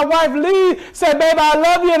time my wife leaves, say, baby, I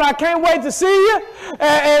love you and I can't wait to see you.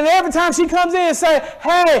 And every time she comes in and say,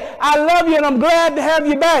 hey, I love you and I'm glad to have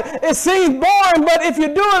you back. It seems boring, but if you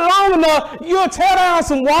do it long enough, you'll tear down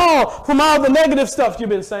some wall from all the negative stuff you've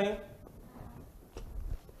been saying.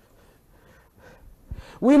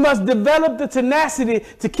 We must develop the tenacity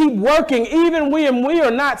to keep working even when we are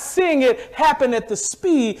not seeing it happen at the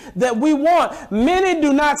speed that we want. Many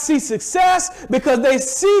do not see success because they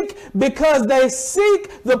seek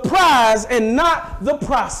the prize and not the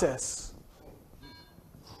process.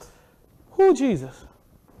 Who, Jesus?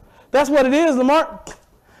 That's what it is, Lamar.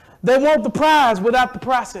 They want the prize without the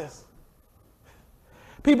process.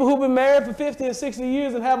 People who've been married for 50 and 60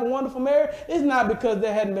 years and have a wonderful marriage, it's not because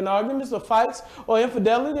there hadn't been arguments or fights or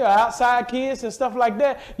infidelity or outside kids and stuff like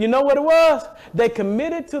that. You know what it was? They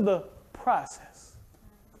committed to the process.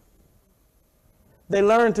 They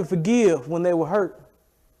learned to forgive when they were hurt.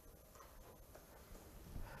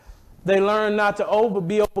 They learned not to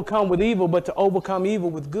be overcome with evil, but to overcome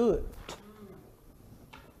evil with good.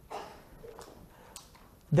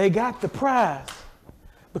 They got the prize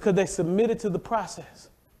because they submitted to the process.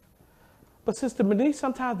 But Sister Denise,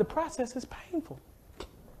 sometimes the process is painful.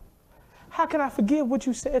 How can I forgive what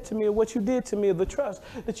you said to me or what you did to me or the trust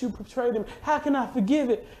that you portrayed in me? How can I forgive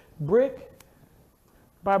it? Brick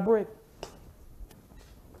by brick.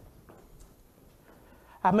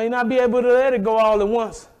 I may not be able to let it go all at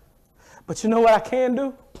once, but you know what I can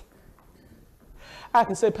do? I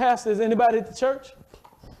can say, Pastor, is anybody at the church?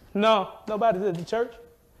 No, nobody's at the church.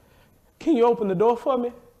 Can you open the door for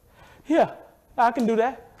me? Yeah, I can do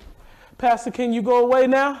that. Pastor, can you go away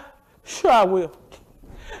now? Sure, I will.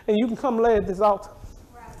 And you can come lay at this altar.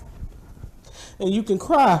 And you can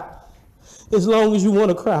cry as long as you want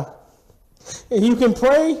to cry. And you can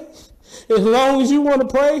pray as long as you want to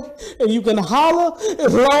pray. And you can holler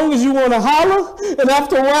as long as you want to holler. And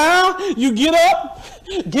after a while, you get up,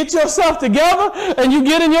 get yourself together, and you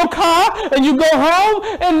get in your car, and you go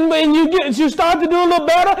home, and you start to do a little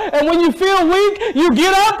better. And when you feel weak, you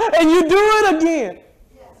get up, and you do it again.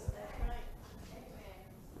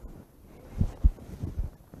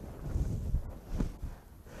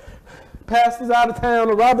 Pastor's out of town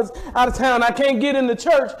or Robert's out of town. I can't get in the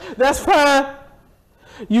church. That's fine.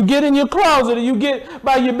 You get in your closet or you get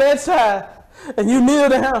by your bedside and you kneel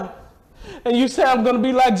down and you say, I'm going to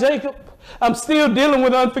be like Jacob. I'm still dealing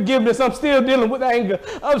with unforgiveness. I'm still dealing with anger.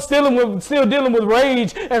 I'm still dealing with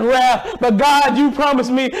rage and wrath. But God, you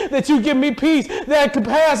promised me that you give me peace that can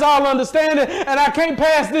pass all understanding. And I can't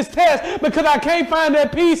pass this test because I can't find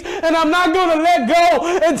that peace. And I'm not going to let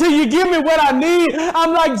go until you give me what I need.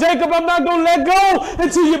 I'm like Jacob. I'm not going to let go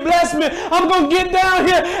until you bless me. I'm going to get down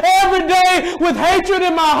here every day with hatred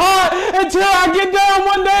in my heart until I get down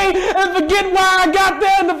one day and forget why I got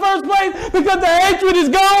there in the first place because the hatred is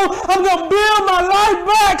gone. I'm going to build my life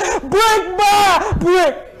back brick by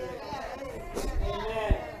brick.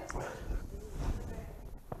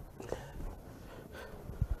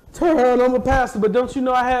 Turn around, I'm a pastor, but don't you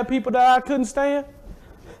know I had people that I couldn't stand?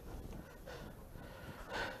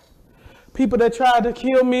 People that tried to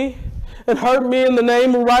kill me and hurt me in the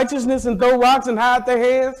name of righteousness and throw rocks and hide their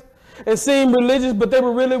hands and seem religious, but they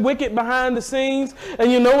were really wicked behind the scenes.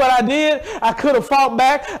 And you know what I did? I could have fought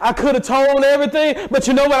back. I could have told everything. But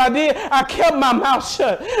you know what I did? I kept my mouth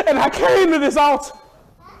shut. And I came to this altar.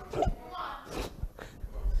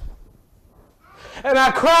 And I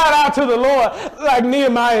cried out to the Lord like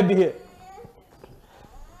Nehemiah did.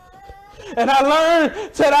 And I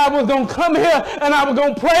learned that I was going to come here and I was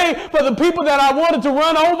going to pray for the people that I wanted to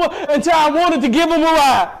run over until I wanted to give them a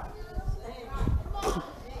ride.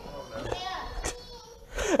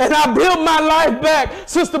 And I built my life back,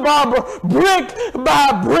 Sister Barbara, brick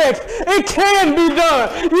by brick. It can be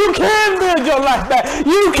done. You can build your life back.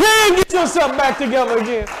 You can get yourself back together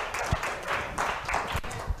again.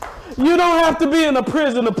 You don't have to be in a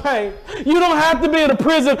prison of pain. You don't have to be in a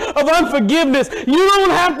prison of unforgiveness. You don't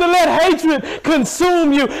have to let hatred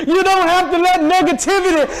consume you. You don't have to let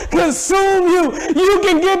negativity consume you. You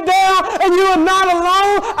can get down and you are not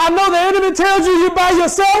alone. I know the enemy tells you you're by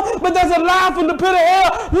yourself, but that's a lie from the pit of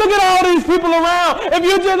hell. Look at all these people around. If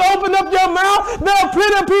you just open up your mouth, there are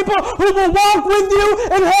plenty of people who will walk with you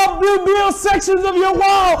and help you build sections of your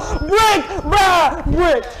wall, brick by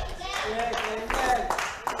brick.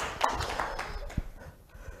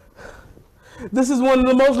 This is one of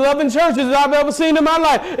the most loving churches that I've ever seen in my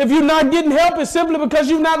life. If you're not getting help, it's simply because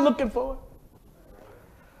you're not looking for it.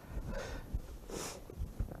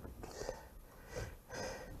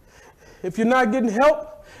 If you're not getting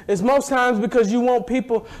help, it's most times because you want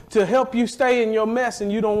people to help you stay in your mess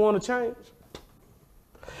and you don't want to change.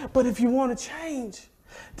 But if you want to change,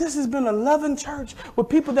 this has been a loving church with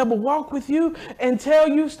people that will walk with you and tell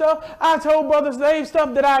you stuff. I told Brother Dave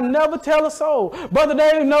stuff that I never tell a soul. Brother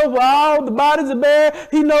Dave knows where all the bodies are buried.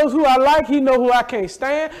 He knows who I like. He knows who I can't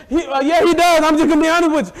stand. Yeah, he does. I'm just going to be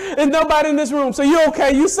honest with you. There's nobody in this room, so you're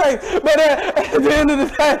okay. You safe. But at the end of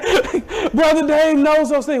the day, Brother Dave knows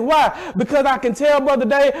those things. Why? Because I can tell Brother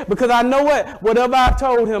Dave, because I know whatever I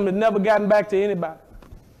told him has never gotten back to anybody.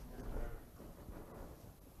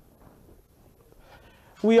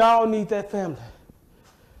 We all need that family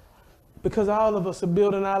because all of us are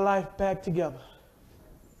building our life back together,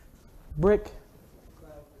 brick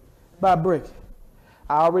by brick.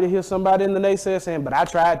 I already hear somebody in the naysayer saying, but I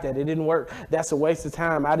tried that. It didn't work. That's a waste of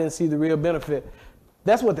time. I didn't see the real benefit.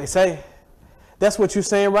 That's what they say. That's what you're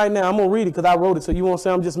saying right now. I'm going to read it because I wrote it, so you won't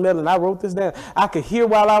say I'm just meddling. I wrote this down. I could hear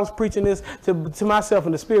while I was preaching this to myself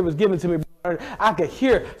and the Spirit was given to me. I could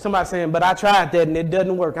hear somebody saying, but I tried that and it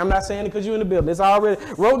doesn't work. I'm not saying it because you're in the building. It's already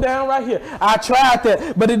wrote down right here. I tried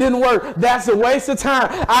that, but it didn't work. That's a waste of time.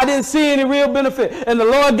 I didn't see any real benefit. And the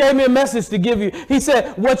Lord gave me a message to give you. He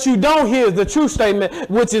said, what you don't hear is the true statement,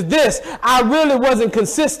 which is this. I really wasn't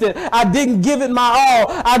consistent. I didn't give it my all.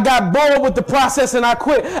 I got bored with the process and I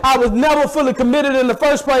quit. I was never fully committed in the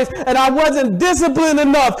first place, and I wasn't disciplined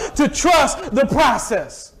enough to trust the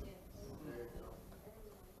process.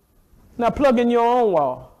 Now plug in your own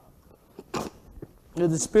wall.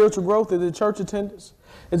 Is it spiritual growth? Is it church attendance?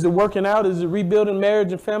 Is it working out? Is it rebuilding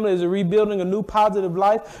marriage and family? Is it rebuilding a new positive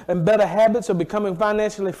life and better habits or becoming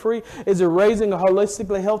financially free? Is it raising a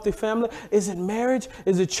holistically healthy family? Is it marriage?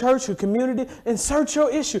 Is it church or community? Insert your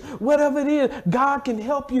issue. Whatever it is, God can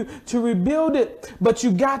help you to rebuild it, but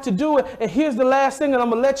you got to do it. And here's the last thing, and I'm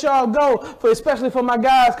going to let y'all go, especially for my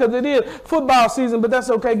guys, because it is football season, but that's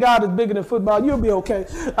okay. God is bigger than football. You'll be okay.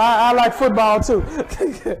 I like football too.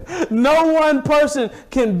 No one person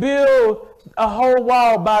can build a whole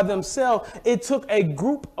wall by themselves. It took a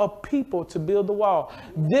group of people to build the wall.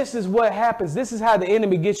 This is what happens. This is how the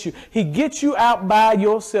enemy gets you. He gets you out by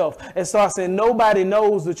yourself and starts saying, nobody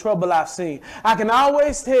knows the trouble I've seen. I can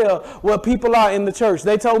always tell what people are in the church.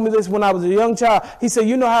 They told me this when I was a young child. He said,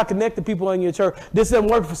 you know how connected people are in your church. This doesn't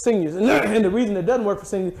work for seniors. And the reason it doesn't work for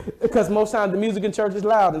seniors is because most times the music in church is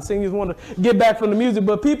loud and seniors want to get back from the music.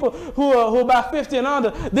 But people who are about 50 and under,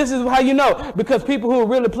 this is how you know, because people who are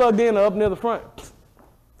really plugged in are up near the front.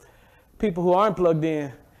 People who aren't plugged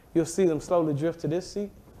in, you'll see them slowly drift to this seat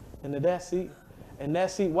and to that seat and that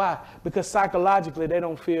seat. Why? Because psychologically they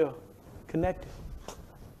don't feel connected.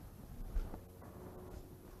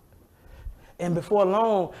 And before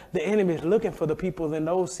long, the enemy is looking for the people in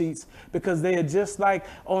those seats because they are just like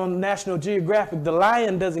on National Geographic. The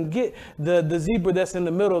lion doesn't get the zebra that's in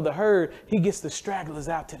the middle of the herd. He gets the stragglers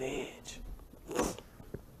out to the edge.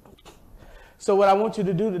 So what I want you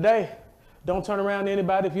to do today, don't turn around to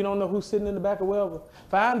anybody if you don't know who's sitting in the back of wherever.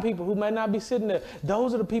 Find people who may not be sitting there.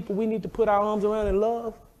 Those are the people we need to put our arms around and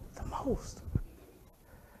love the most.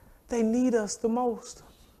 They need us the most.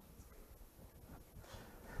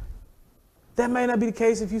 That may not be the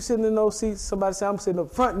case if you're sitting in those seats. Somebody say, I'm sitting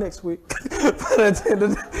up front next week.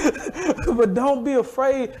 But don't be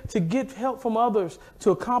afraid to get help from others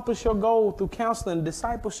to accomplish your goal through counseling,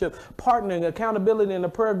 discipleship, partnering, accountability in a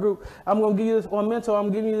prayer group. I'm going to give you this, or mentor,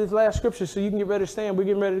 I'm giving you this last scripture so you can get ready to stand. We're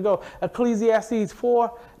getting ready to go. Ecclesiastes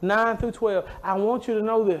 4, 9 through 12. I want you to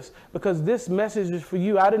know this because this message is for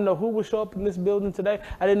you. I didn't know who would show up in this building today.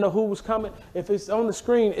 I didn't know who was coming. If it's on the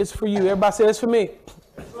screen, it's for you. Everybody say it's for me.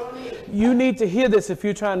 You need to hear this if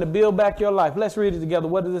you're trying to build back your life. Let's read it together.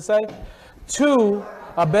 What does it say? 2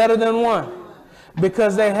 are better than 1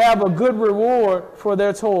 because they have a good reward for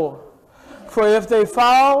their toil. For if they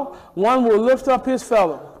fall, one will lift up his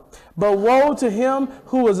fellow. But woe to him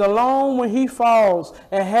who is alone when he falls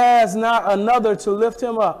and has not another to lift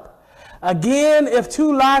him up. Again, if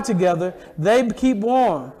 2 lie together, they keep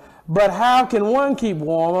warm. But how can one keep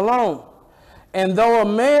warm alone? And though a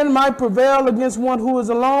man might prevail against one who is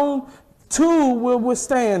alone, two will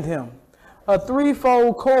withstand him. A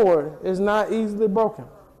threefold cord is not easily broken.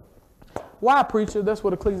 Why, preacher? That's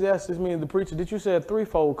what Ecclesiastes means, the preacher. Did you say a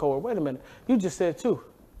threefold cord? Wait a minute. You just said two.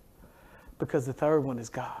 Because the third one is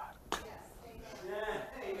God.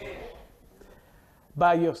 Amen.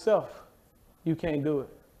 By yourself, you can't do it.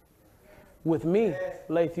 With me,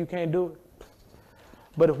 Lath, you can't do it.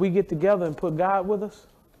 But if we get together and put God with us,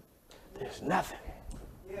 there's nothing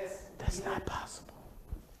that's not possible.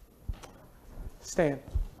 Stand.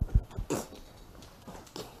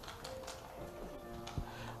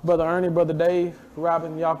 Brother Ernie, Brother Dave,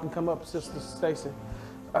 Robin, y'all can come up. Sister Stacy.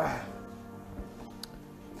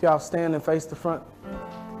 If y'all stand and face the front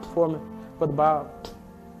for me. Brother Bob.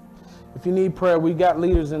 If you need prayer, we got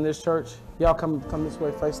leaders in this church. Y'all come this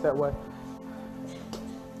way, face that way.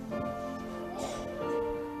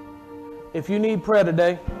 If you need prayer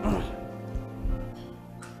today,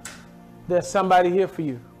 there's somebody here for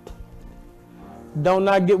you. Don't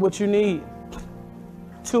not get what you need.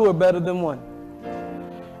 Two are better than one.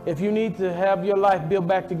 If you need to have your life built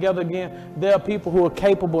back together again, there are people who are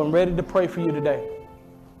capable and ready to pray for you today.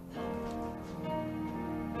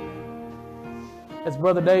 As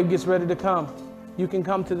Brother Dave gets ready to come, you can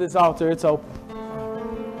come to this altar. It's open.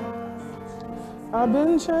 I've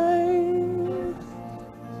been changed.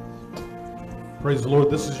 Praise the Lord.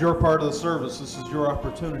 This is your part of the service. This is your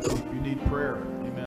opportunity if you need prayer.